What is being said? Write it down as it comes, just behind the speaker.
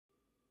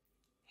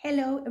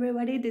Hello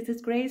everybody, this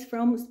is Grace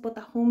from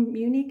Spotahome,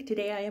 Munich.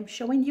 Today I am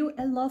showing you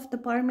a loft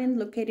apartment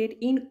located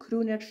in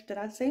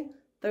Krunerstraße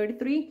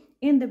 33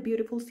 in the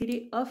beautiful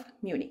city of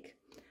Munich.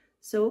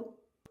 So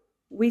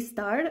we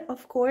start,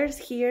 of course,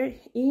 here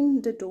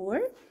in the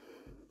door.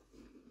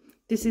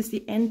 This is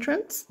the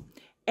entrance,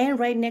 and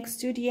right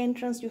next to the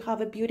entrance you have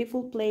a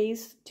beautiful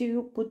place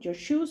to put your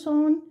shoes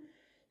on,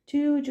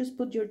 to just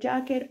put your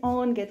jacket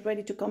on, get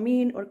ready to come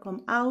in or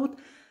come out.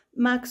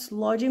 Max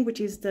Lodging, which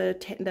is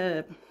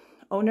the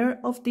owner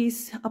of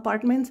these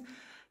apartments,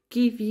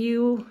 give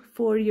you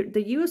for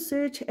the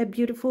usage a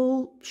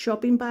beautiful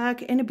shopping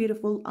bag and a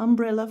beautiful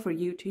umbrella for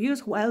you to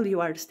use while you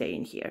are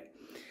staying here.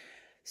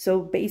 So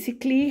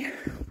basically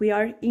we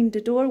are in the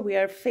door, we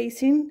are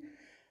facing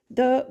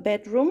the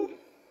bedroom.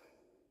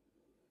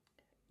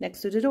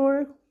 Next to the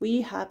door we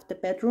have the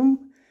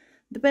bedroom.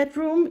 The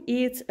bedroom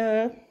is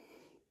a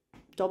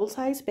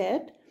double-sized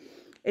bed.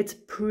 It's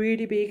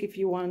pretty big if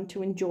you want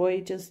to enjoy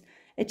just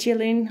a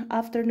chilling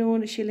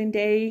afternoon, a chilling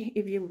day,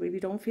 if you really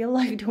don't feel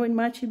like doing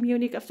much in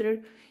Munich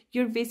after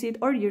your visit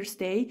or your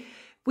stay.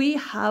 We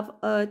have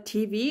a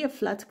TV, a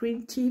flat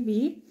screen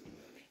TV,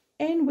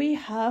 and we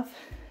have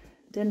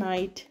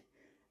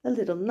a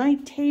little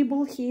night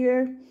table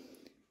here.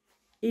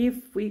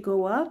 If we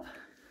go up,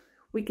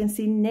 we can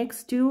see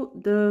next to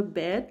the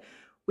bed,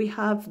 we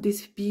have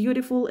this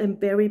beautiful and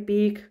very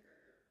big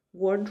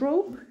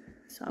wardrobe.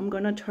 So I'm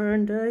gonna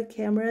turn the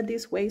camera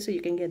this way so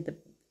you can get the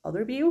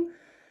other view.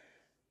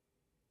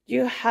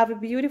 You have a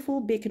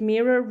beautiful big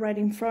mirror right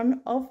in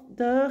front of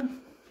the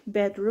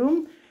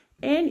bedroom,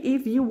 and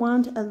if you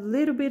want a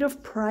little bit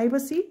of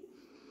privacy,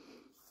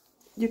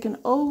 you can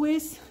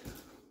always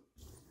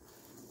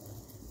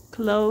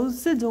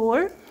close the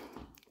door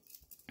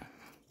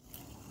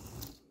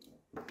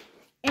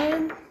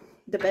and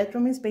the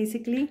bedroom is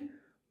basically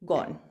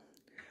gone.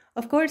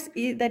 Of course,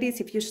 that is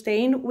if you're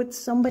staying with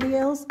somebody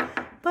else,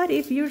 but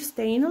if you're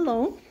staying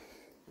alone,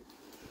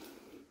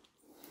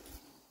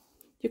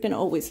 you can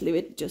always leave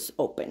it just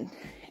open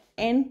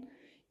and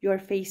you're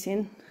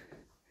facing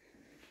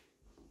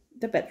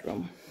the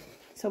bedroom.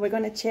 So we're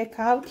going to check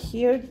out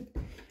here.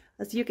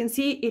 As you can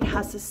see, it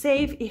has a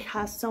safe, it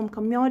has some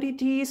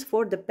commodities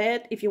for the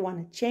bed if you want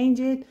to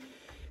change it,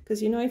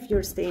 because you know, if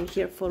you're staying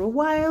here for a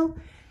while,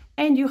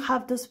 and you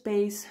have the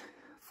space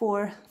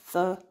for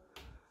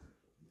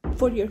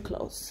your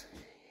clothes.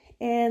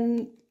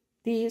 And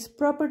this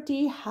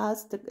property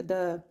has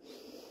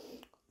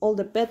all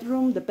the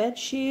bedroom, the bed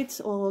sheets,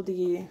 all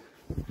the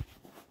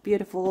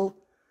beautiful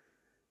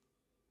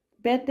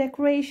bed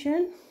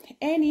decoration,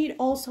 and it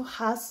also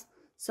has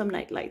some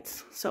night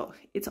lights. So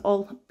it's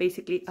all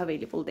basically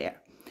available there.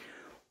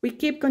 We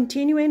keep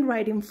continuing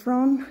right in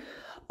front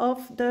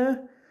of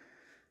the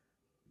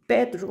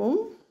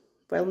bedroom.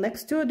 Well,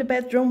 next to the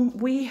bedroom,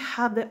 we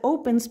have the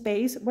open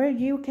space where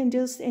you can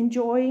just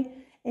enjoy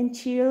and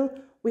chill.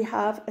 We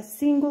have a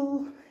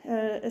single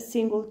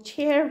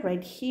chair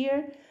right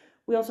here.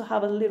 We also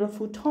have a little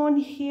futon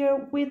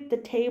here with the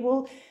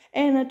table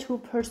and a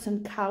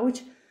two-person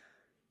couch.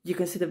 You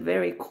can see the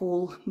very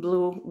cool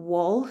blue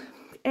wall,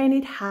 and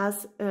it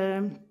has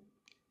a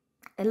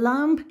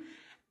lamp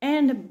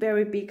and a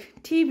very big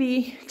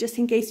TV, just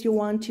in case you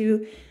want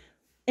to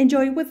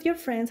enjoy with your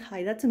friends.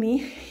 Hi, that's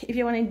me. If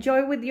you want to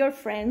enjoy with your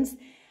friends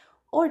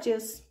or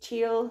just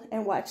chill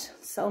and watch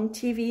some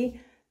TV,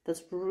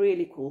 that's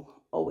really cool.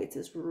 Oh, it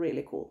is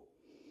really cool.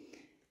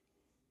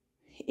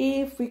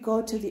 If we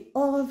go to the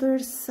other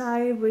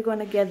side, we're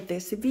gonna get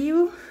this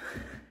view.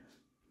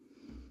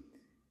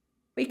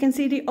 We can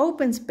see the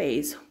open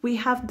space. We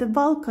have the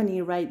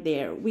balcony right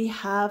there. We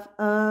have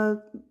a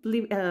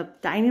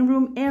dining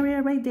room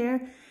area right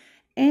there,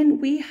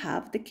 and we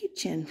have the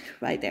kitchen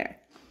right there.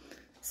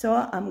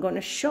 So I'm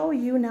gonna show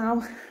you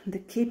now the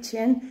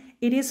kitchen.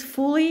 It is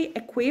fully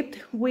equipped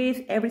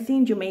with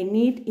everything you may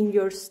need in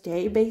your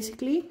stay,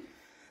 basically.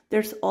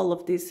 There's all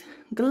of these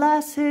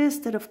glasses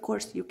that of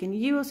course you can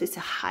use. It's a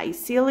high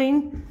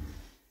ceiling,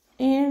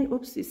 and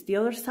oops, it's the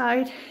other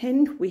side,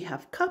 and we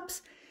have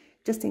cups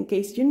just in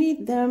case you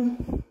need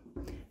them.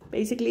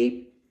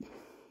 Basically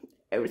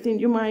everything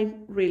you might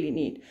really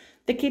need.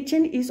 The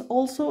kitchen is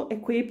also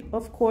equipped,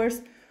 of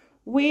course,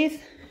 with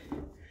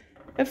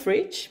a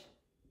fridge,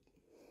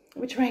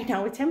 which right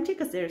now it's empty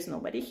because there's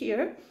nobody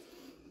here.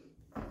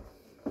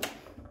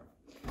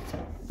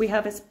 We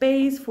have a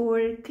space for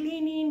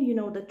cleaning, you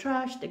know, the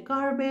trash, the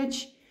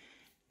garbage,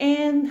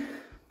 and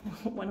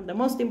one of the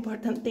most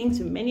important things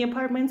in many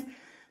apartments,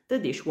 the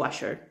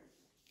dishwasher.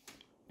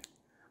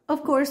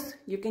 Of course,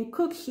 you can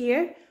cook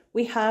here.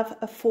 We have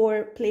a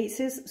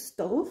 4-places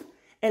stove,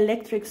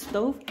 electric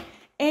stove,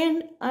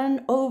 and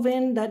an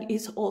oven that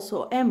is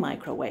also a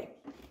microwave.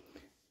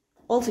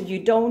 Also, you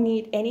don't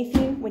need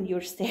anything when you're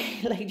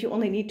staying, like you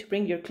only need to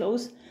bring your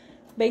clothes,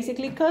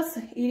 basically, because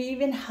it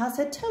even has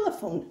a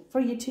telephone for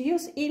you to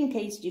use in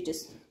case you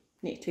just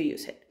need to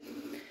use it.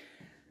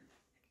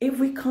 If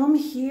we come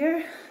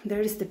here, there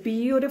is the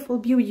beautiful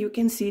view. You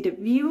can see the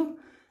view.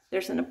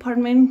 There's an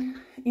apartment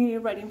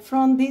right in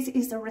front. This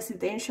is a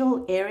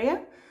residential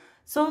area,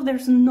 so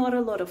there's not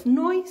a lot of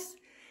noise.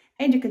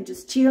 and you can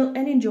just chill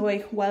and enjoy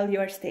while you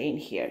are staying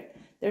here.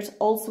 There's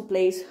also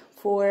place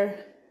for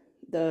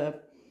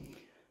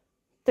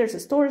there's a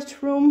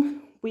storage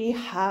room. We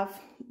have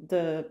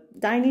the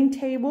dining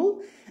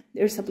table.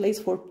 There's a place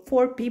for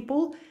 4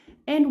 people,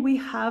 and we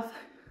have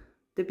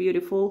the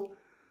beautiful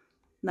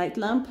night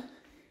lamp.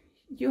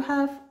 You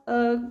have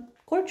a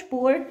cork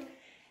board,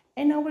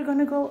 and now we're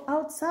gonna go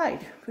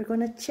outside. We're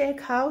gonna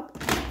check out.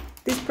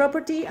 This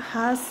property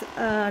has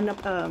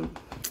a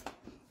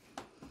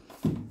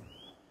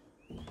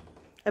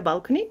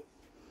balcony,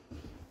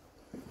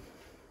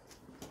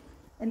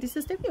 and this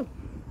is the view.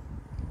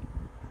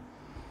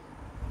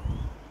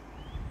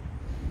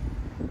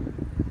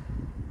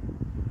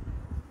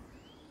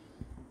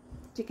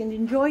 You can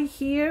enjoy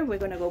here. We're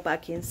gonna go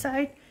back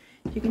inside.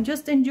 You can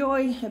just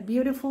enjoy a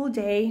beautiful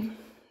day,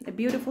 a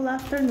beautiful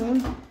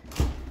afternoon,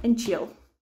 and chill.